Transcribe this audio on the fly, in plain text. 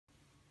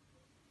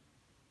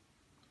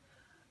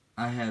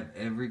I have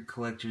every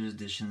collector's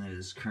edition that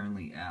is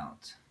currently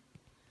out,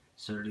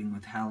 starting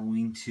with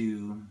Halloween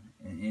 2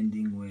 and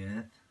ending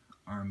with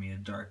Army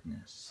of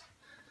Darkness.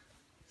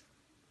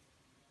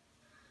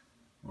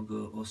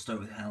 We'll start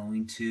with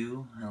Halloween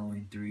 2,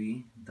 Halloween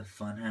 3, The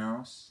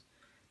Funhouse,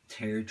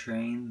 Terror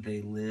Train,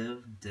 They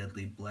Live,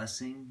 Deadly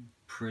Blessing,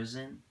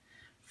 Prison,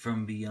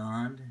 From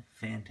Beyond,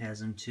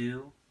 Phantasm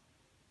 2,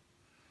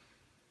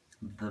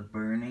 The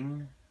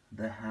Burning,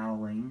 The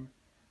Howling,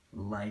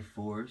 Life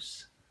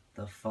Force,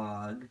 The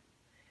Fog,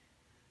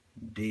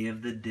 Day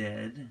of the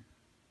Dead,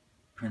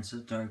 Prince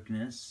of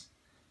Darkness,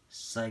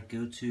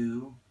 Psycho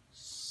 2,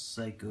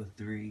 Psycho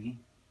 3,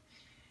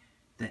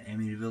 The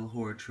Amityville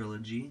Horror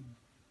Trilogy,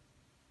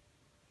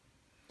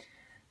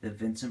 The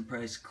Vincent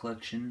Price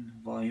Collection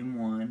Volume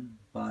 1,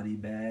 Body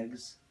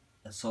Bags,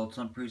 Assault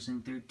on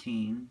Precinct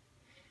 13,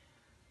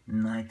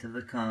 Night of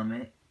the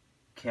Comet,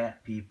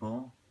 Cat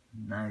People,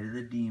 Night of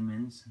the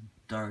Demons,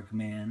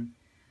 Darkman,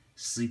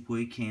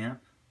 Sleepaway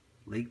Camp,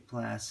 Lake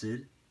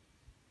Placid,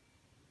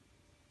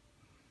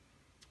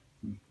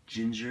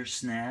 Ginger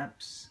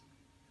Snaps,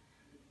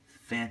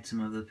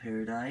 Phantom of the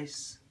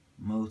Paradise,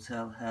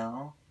 Motel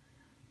Hell,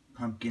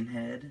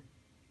 Pumpkinhead,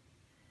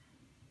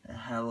 a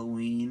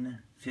Halloween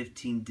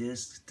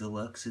 15-disc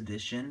deluxe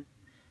edition,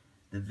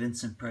 the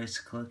Vincent Price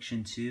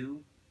Collection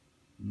 2,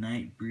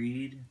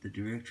 Nightbreed, the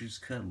Director's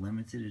Cut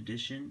limited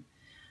edition,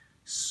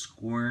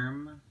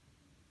 Squirm,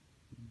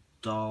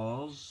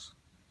 Dolls,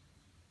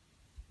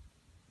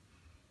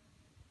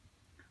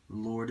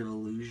 Lord of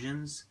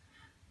Illusions,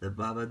 The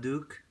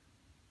Babadook,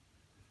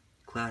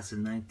 Class of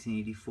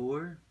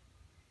 1984,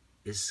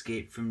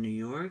 Escape from New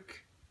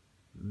York,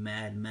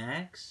 Mad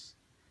Max,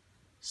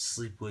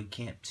 Sleepaway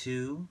Camp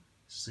 2,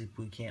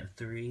 Sleepaway Camp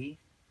 3,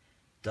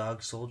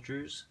 Dog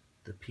Soldiers,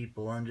 The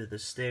People Under the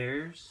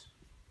Stairs,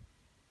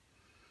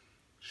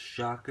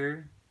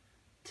 Shocker,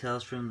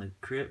 Tales from the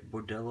Crypt,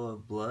 Bordello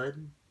of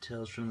Blood,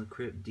 Tales from the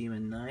Crypt,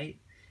 Demon Knight,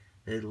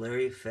 the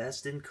Larry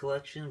Faston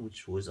collection,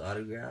 which was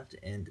autographed,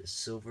 and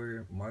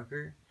Silver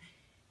Marker,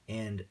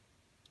 and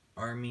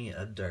Army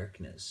of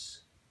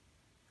Darkness.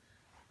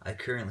 I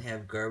currently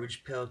have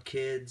Garbage Pail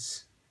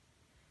Kids,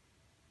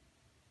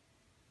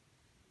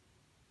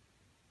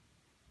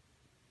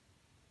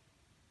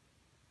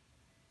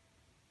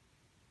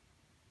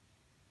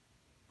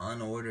 on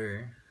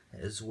order,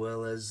 as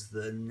well as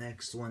the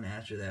next one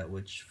after that,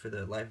 which for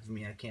the life of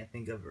me I can't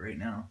think of it right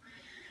now.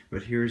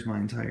 But here's my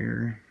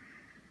entire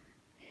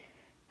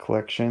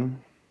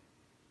collection.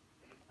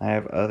 I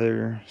have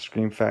other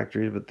Scream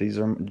Factories, but these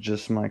are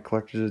just my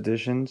collector's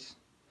editions.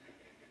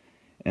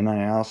 And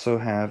I also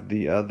have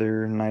the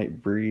other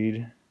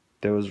Nightbreed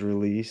that was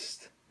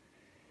released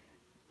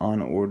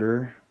on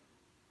order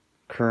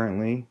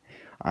currently.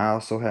 I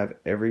also have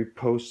every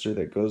poster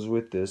that goes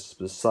with this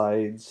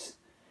besides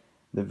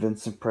the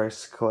Vincent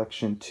Price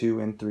Collection 2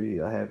 and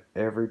 3. I have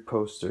every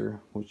poster,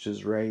 which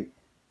is right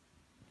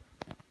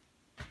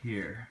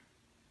here.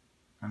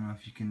 I don't know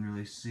if you can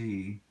really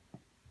see,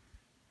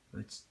 but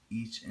it's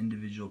each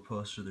individual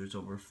poster. There's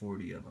over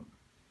 40 of them.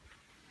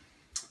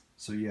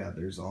 So yeah,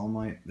 there's all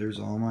my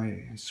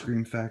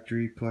Scream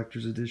Factory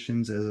collector's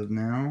editions as of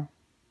now.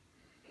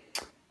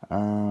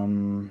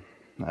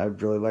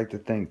 I'd really like to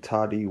thank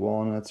Toddy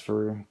Walnuts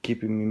for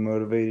keeping me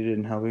motivated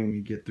and helping me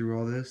get through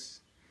all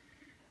this.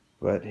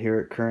 But here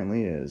it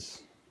currently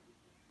is.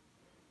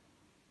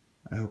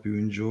 I hope you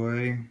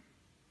enjoy.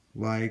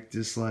 Like,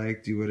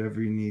 dislike, do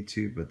whatever you need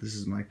to, but this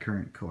is my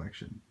current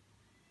collection.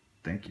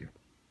 Thank you.